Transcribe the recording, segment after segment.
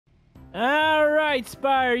All right,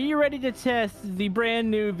 Spy, are you ready to test the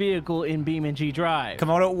brand new vehicle in BeamNG Drive? Come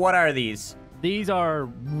on, what are these? These are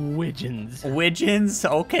Wigeons. Wigeons?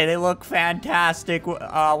 Okay, they look fantastic. What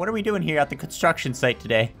are we doing here at the construction site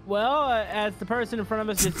today? Well, as the person in front of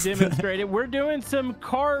us just demonstrated, we're doing some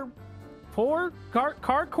hardcore?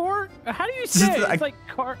 How do you say it? It's like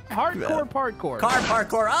hardcore parkour. Car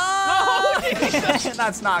parkour. Oh!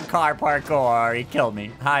 That's not car parkour. You killed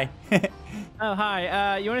me. Hi. Oh,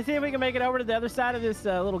 hi. You want to see if we can make it over to the other side of this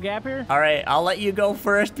little gap here? All right, I'll let you go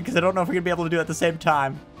first because I don't know if we're going to be able to do it at the same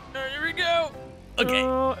time. All right, here we go.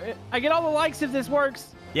 Okay. I get all the likes if this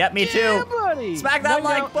works. Yep, me too. Yeah, buddy. Smack that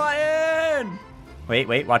like button.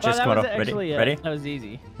 Wait, watch this. Come on, ready? That was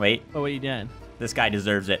easy. Wait. Oh, what are you doing? This guy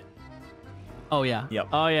deserves it. Oh, yeah. Yep.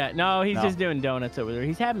 Oh, yeah. No, he's just doing donuts over there.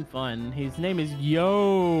 He's having fun. His name is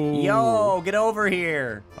Yo. Yo, get over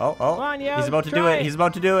here. Oh. Come on, Yo. He's about to do it. He's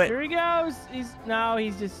about to do it. Here he goes.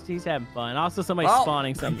 He's having fun. Also, somebody's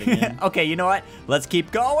spawning something in. Okay, you know what? Let's keep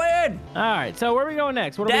going. All right. So where are we going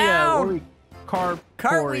next? What Down. are we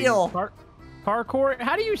Cartwheel. Carcore?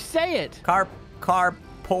 How do you say it? Car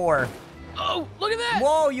pour. Oh, look at that.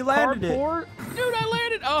 Whoa, you landed it. Dude, I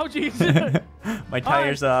landed. Oh, jeez. My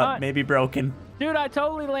tires may be broken. Dude, I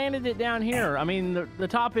totally landed it down here. I mean, the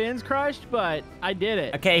top end's crushed, but I did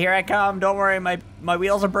it. Okay, here I come. Don't worry, my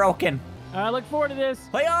wheels are broken. I look forward to this.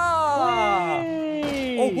 Hey-ya!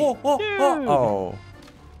 Oh.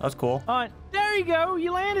 That was cool. There you go.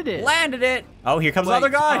 You landed it. Landed it. Oh, here comes the other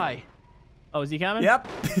guy. Hi. Oh, is he coming? Yep.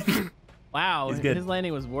 Wow, He's good. His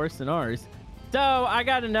landing was worse than ours. So I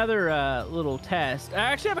got another little test. I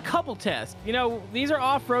actually have a couple tests. You know, these are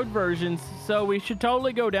off-road versions, so we should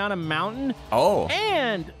totally go down a mountain. Oh.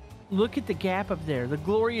 And look at the gap up there, the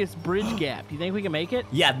glorious bridge gap. Do you think we can make it?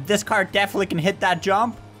 Yeah, this car definitely can hit that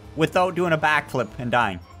jump without doing a backflip and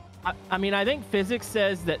dying. I mean, I think physics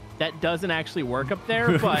says that doesn't actually work up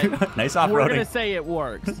there, but nice off-roading. We're gonna say it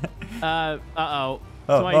works. Uh-oh.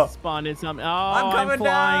 Somebody spawned in something. Oh, I'm coming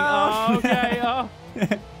flying. down. Oh, okay. Oh.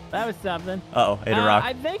 That was something. Uh-oh, hit a rock.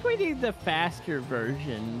 I think we need the faster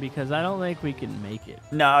version because I don't think we can make it.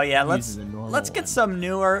 No, yeah, let's get some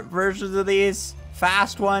newer versions of these,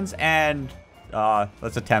 fast ones, and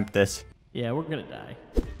let's attempt this. Yeah, we're gonna die.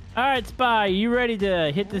 All right, Spy, you ready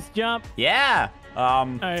to hit this jump? Yeah. All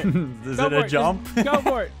right. Is it a jump? Go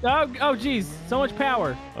for it. Oh, geez, so much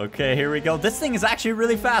power. Okay, here we go. This thing is actually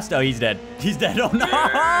really fast. Oh, he's dead. He's dead. Oh no!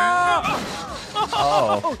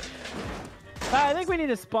 Oh. I think we need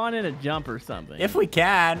to spawn in a jump or something. If we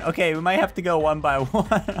can. Okay, we might have to go one by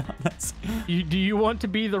one. Do you want to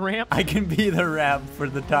be the ramp? I can be the ramp for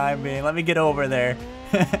the time being. Let me get over there.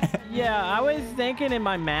 Yeah, I was thinking in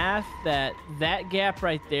my math that gap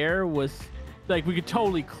right there was, like, we could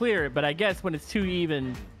totally clear it, but I guess when it's two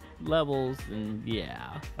even levels, and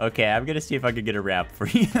yeah. Okay, I'm going to see if I can get a ramp for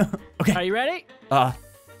you. Okay. Are you ready?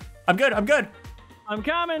 I'm good. I'm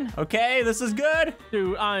coming. Okay, this is good.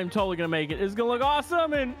 Dude, I'm totally gonna make it. It's gonna look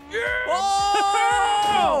awesome and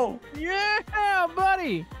oh! Yeah,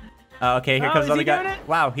 buddy. Okay, here comes the other guy. Doing it?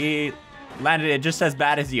 Wow, he landed it just as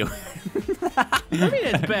bad as you. I mean,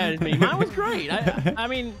 as bad as me. Mine was great. I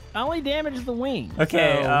mean, I only damaged the wing.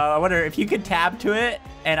 Okay, so. I wonder if you could tab to it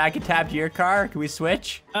and I could tab to your car. Can we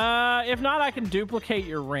switch? If not, I can duplicate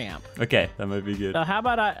your ramp. Okay, that might be good. So how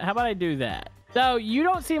about I do that? So you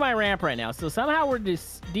don't see my ramp right now, so somehow we're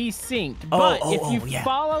desynced. But if you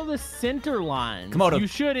follow the center line, you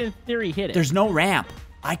should, in theory, hit it. There's no ramp.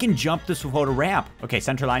 I can jump this without a ramp. Okay,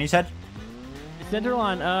 center line, you said? Center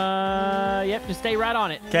line. Yep, just stay right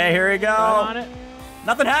on it. Okay, here we go. Right on it.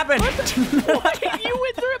 Nothing happened. What? You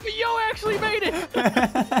went through it, but Yo actually made it.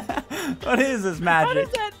 What is this magic?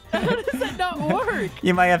 How does that not work?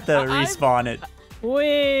 You might have to respawn it.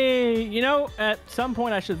 Wait, you know, at some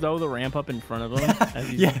point I should throw the ramp up in front of him as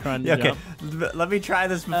he's trying to jump. Let me try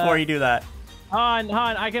this before you do that. Han,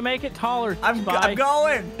 I can make it taller. I'm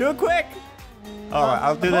going. Do it quick. All right,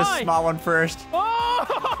 I'll do this small one first.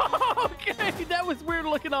 Oh, okay. That was weird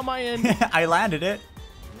looking on my end. I landed it.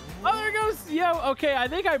 Oh, there goes Yo. Okay, I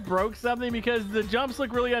think I broke something because the jumps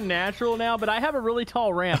look really unnatural now, but I have a really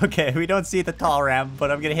tall ramp. Okay, we don't see the tall ramp,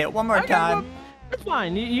 but I'm going to hit one more time. It's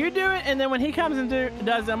fine. You do it, and then when he comes and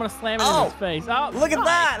does it, I'm going to slam it in his face. Oh, look at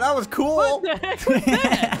that. That was cool. What the heck was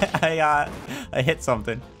that? I hit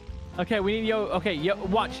something. Okay, we need Yo. Okay, Yo,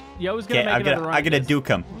 watch. Yo's going to make another run. I'm going to duke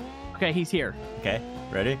him. Okay, he's here. Okay,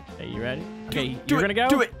 ready? Okay, you ready? Okay, you're going to go?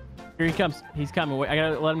 Do it. Here he comes. He's coming. Wait, I got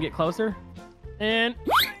to let him get closer. And...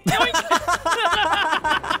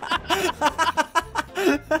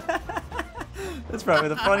 That's probably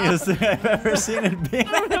the funniest thing I've ever seen in Beam.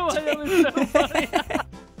 I don't know why that was so funny.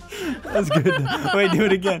 That's good. Wait, do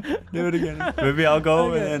it again. Do it again. Maybe I'll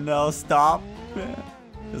go and then I'll stop.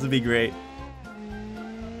 This would be great.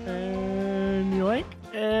 And yoink.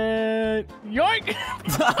 And yoink.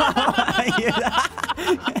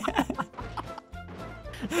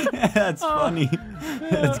 That's funny.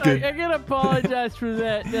 That's good. I gotta apologize for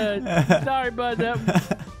that. Sorry, bud.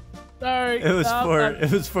 Sorry.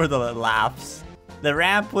 It was for the laughs. The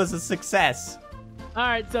ramp was a success. All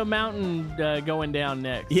right, so mountain going down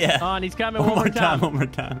next. Yeah. Oh, and he's coming one more time. One more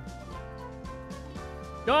time.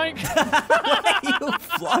 Yoink. You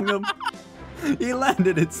flung him. He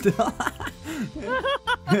landed it still.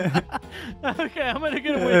 Okay, I'm gonna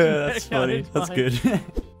get away from That's funny. That's good.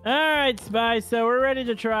 All right, Spy. So we're ready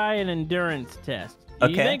to try an endurance test. Do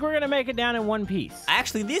you think we're gonna make it down in one piece?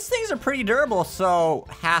 Actually, these things are pretty durable, so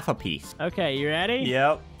half a piece. Okay, you ready?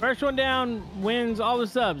 Yep. First one down wins all the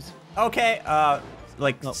subs. Okay.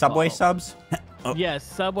 Like Subway subs. Yes,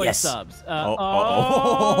 Subway subs.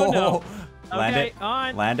 No. Land Okay, it.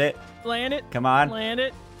 on. Land it. Land it. Come on. Land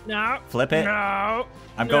it. No. Flip it. No.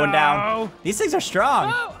 I'm going down. These things are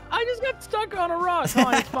strong. Oh, I just got stuck on a rock. Come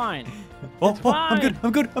on, it's fine. It's fine.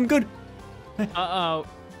 I'm good. Uh-oh.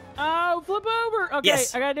 Oh, flip over. Okay,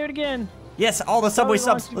 yes. I gotta do it again. Yes, all the Subway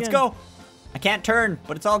subs. Let's go. I can't turn,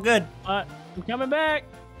 but it's all good. I'm coming back.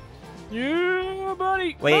 Yeah,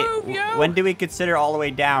 buddy. Wait, move, yo. when do we consider all the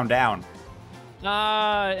way down?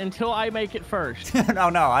 Until I make it first. No,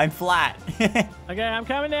 I'm flat. Okay, I'm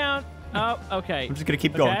coming down. Oh, okay. I'm just gonna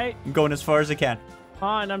keep going. I'm going as far as I can.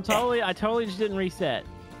 I totally just didn't reset.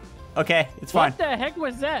 Okay, it's fine. What the heck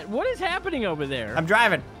was that? What is happening over there? I'm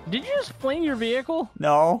driving. Did you just fling your vehicle?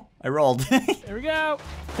 No, I rolled. There we go.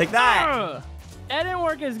 Take that. That didn't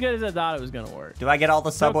work as good as I thought it was gonna work. Do I get all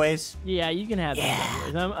the Subways? Yeah, you can have the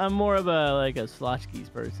Subways. I'm more of a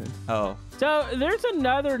Slotchkis person. Oh. So there's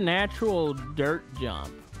another natural dirt jump.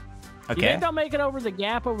 Okay. Do you think they'll make it over the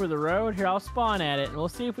gap over the road? Here, I'll spawn at it, and we'll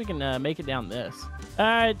see if we can make it down this. All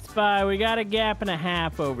right, Spy, we got a gap and a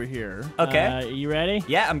half over here. Okay. You ready?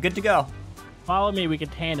 Yeah, I'm good to go. Follow me. We can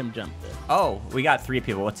tandem jump this. Oh, we got 3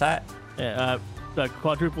 people. What's that? The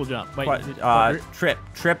quadruple jump. Wait.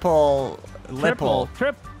 Triple nipple.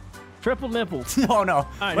 Triple nipples. Oh, no.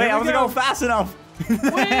 Right, wait, I wasn't going fast enough.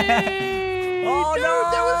 Wait! Oh, dude,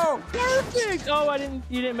 no. That was perfect. Oh,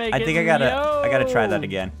 you didn't make it. I think I gotta try that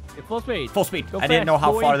again. Full speed. Full speed. Go I didn't know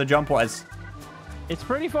how boy. far the jump was. It's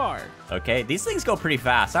pretty far. Okay, these things go pretty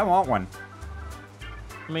fast. I want one.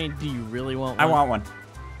 I mean, do you really want one? I want one.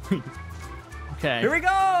 Okay. Here we go.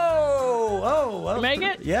 Oh, you make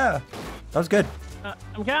it? Yeah, that was good.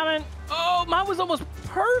 I'm coming. Oh, mine was almost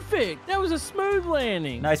perfect. That was a smooth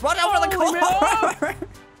landing. Nice. Watch out for the car.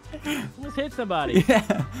 Almost hit somebody.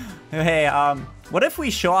 Yeah. Hey, what if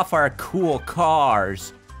we show off our cool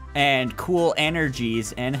cars and cool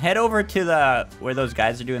energies and head over to where those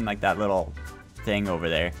guys are doing like that little thing over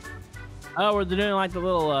there? Oh, where they're doing like the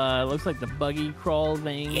little, looks like the buggy crawl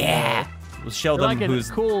thing. Yeah. We'll show them like who's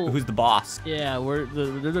the boss. Yeah,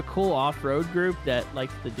 they're the cool off-road group that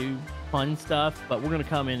likes to do fun stuff, but we're gonna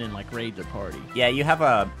come in and like raid their party. Yeah, you have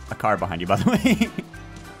a car behind you, by the way.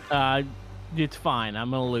 It's fine.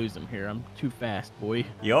 I'm gonna lose them here. I'm too fast, boy.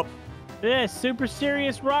 Yup. Yeah, super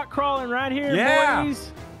serious rock crawling right here,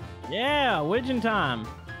 boys. Yeah, Wigeon time.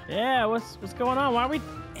 Yeah, what's going on? Why are we,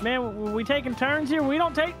 man? We taking turns here? We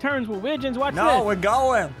don't take turns with Wigeons. Watch this. No, we're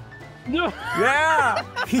going. Yeah.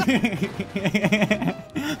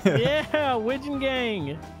 Yeah, Wigeon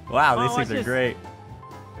gang. Wow, these things are great.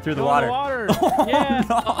 Through the water. Oh, yeah.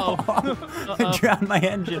 No. Uh-oh. Drowned my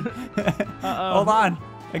engine. Uh-oh. Hold on.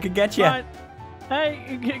 I could get you.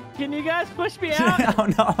 Hey, can you guys push me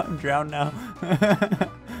out? No, I'm drowned now.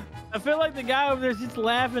 I feel like the guy over there's just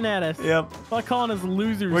laughing at us. Yep. Like calling us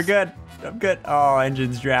losers. We're good. I'm good. Oh,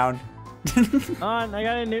 engine's drowned.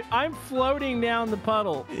 I'm floating down the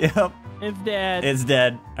puddle. Yep. It's dead. It's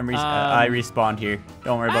dead. I respawned here.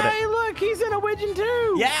 Don't worry about it. Hey, look, he's in a Wigeon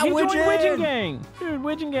too. Yeah, Wigeon gang. Dude,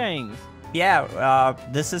 Wigeon gangs. Yeah,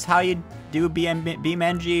 this is how you do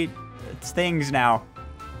BeamNG things now.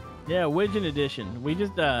 Yeah, Wigeon edition.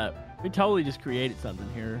 We totally just created something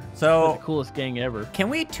here. So we're the coolest gang ever. Can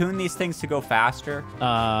we tune these things to go faster?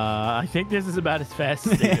 I think this is about as fast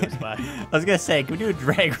as it goes by. I was gonna say, can we do a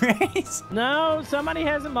drag race? No, somebody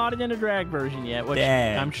hasn't modded in a drag version yet, which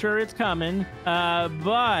I'm sure it's coming.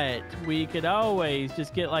 But we could always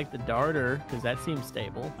just get like the darter, because that seems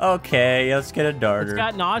stable. Okay, let's get a darter. It's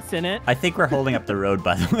got knots in it. I think we're holding up the road,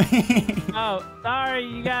 by the way. Oh, sorry,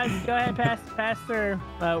 you guys, go ahead, pass through.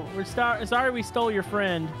 We're sorry we stole your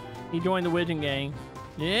friend. He joined the Wigeon gang.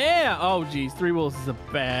 Yeah. Oh, geez. 3 wheels is a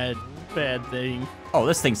bad thing. Oh,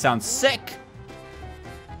 this thing sounds sick.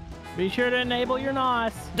 Be sure to enable your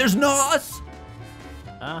NOS. There's NOS!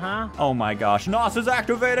 Uh-huh. Oh my gosh, NOS is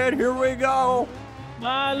activated. Here we go.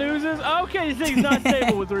 Loses. Okay, this thing's not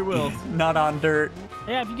stable with 3 wheels. Not on dirt.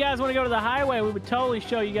 Yeah, if you guys want to go to the highway, we would totally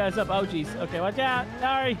show you guys up. Oh, jeez. Okay, watch out.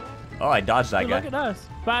 Sorry. Oh, I dodged that guy. Look at us.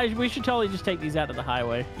 Spy, we should totally just take these out to the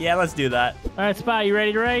highway. Yeah, let's do that. All right, Spy, you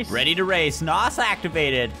ready to race? Ready to race. NOS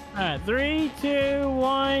activated. All right, 3, 2,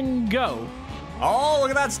 1, go. Oh, look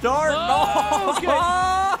at that start. Oh,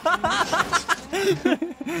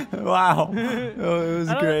 Wow. Oh, it was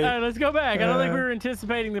great. All right, let's go back. I don't think we were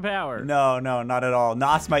anticipating the power. No, not at all.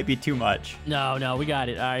 NOS might be too much. No, we got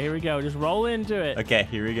it. All right, here we go. Just roll into it. Okay,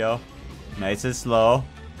 here we go. Nice and slow.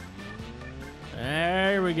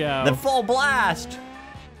 There we go. The full blast.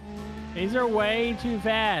 These are way too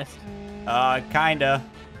fast. Kinda.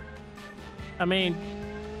 I mean,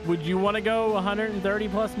 would you want to go 130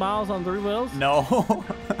 plus miles on 3 wheels? No.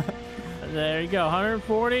 There you go,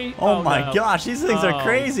 140. Oh my no. gosh, these things are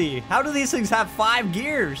crazy. How do these things have 5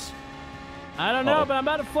 gears? I don't know, but I'm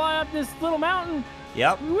about to fly up this little mountain.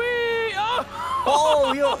 Yep. Whee!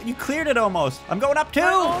 Oh, you cleared it almost. I'm going up too.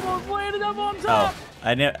 I almost landed up on top. Oh,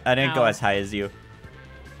 I didn't go as high as you.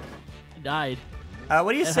 I died.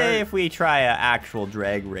 What do you say if we try an actual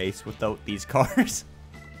drag race without these cars?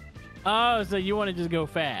 Oh, so you want to just go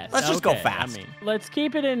fast? Let's just go fast. I mean, let's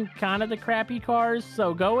keep it in kind of the crappy cars.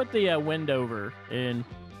 So go with the Windover and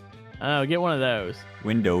get one of those.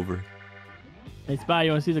 Windover. Hey, Spy, you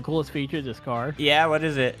want to see the coolest feature of this car? Yeah, what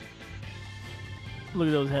is it? Look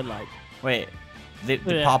at those headlights. Wait, they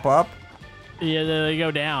pop up? Yeah, they go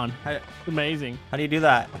down. It's amazing. How do you do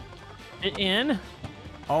that? In.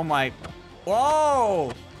 Oh my!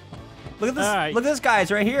 Whoa! Look at this! Right. Look at this guy. It's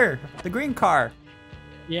right here. The green car.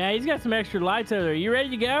 Yeah, he's got some extra lights over there. You ready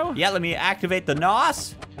to go? Yeah, let me activate the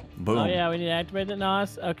NOS. Boom. Oh yeah, we need to activate the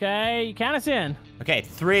NOS. Okay, count us in. Okay,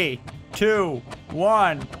 3, 2,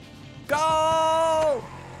 1, go!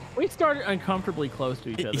 We started uncomfortably close to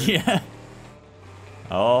each other. Yeah.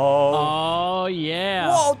 Oh. Oh yeah.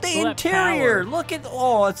 Whoa, the interior! Look at,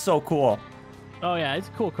 oh, it's so cool. Oh yeah, it's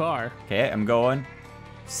a cool car. Okay, I'm going.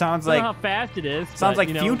 Sounds I don't like know how fast it is. sounds but, like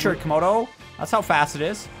future, Komodo. That's how fast it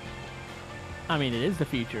is. I mean, it is the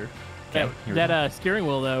future. Okay, That steering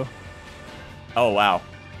wheel though. Oh wow,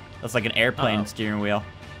 that's like an airplane steering wheel.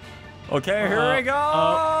 Okay, here we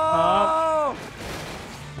go.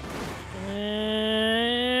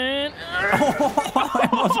 And I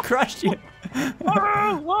almost crushed you.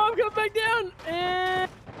 Whoa, I'm coming back down and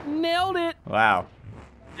nailed it. Wow,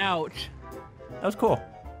 Ouch. that was cool.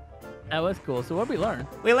 That was cool. So what did we learn?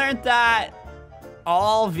 We learned that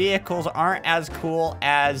all vehicles aren't as cool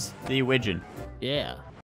as the Wigeon. Yeah.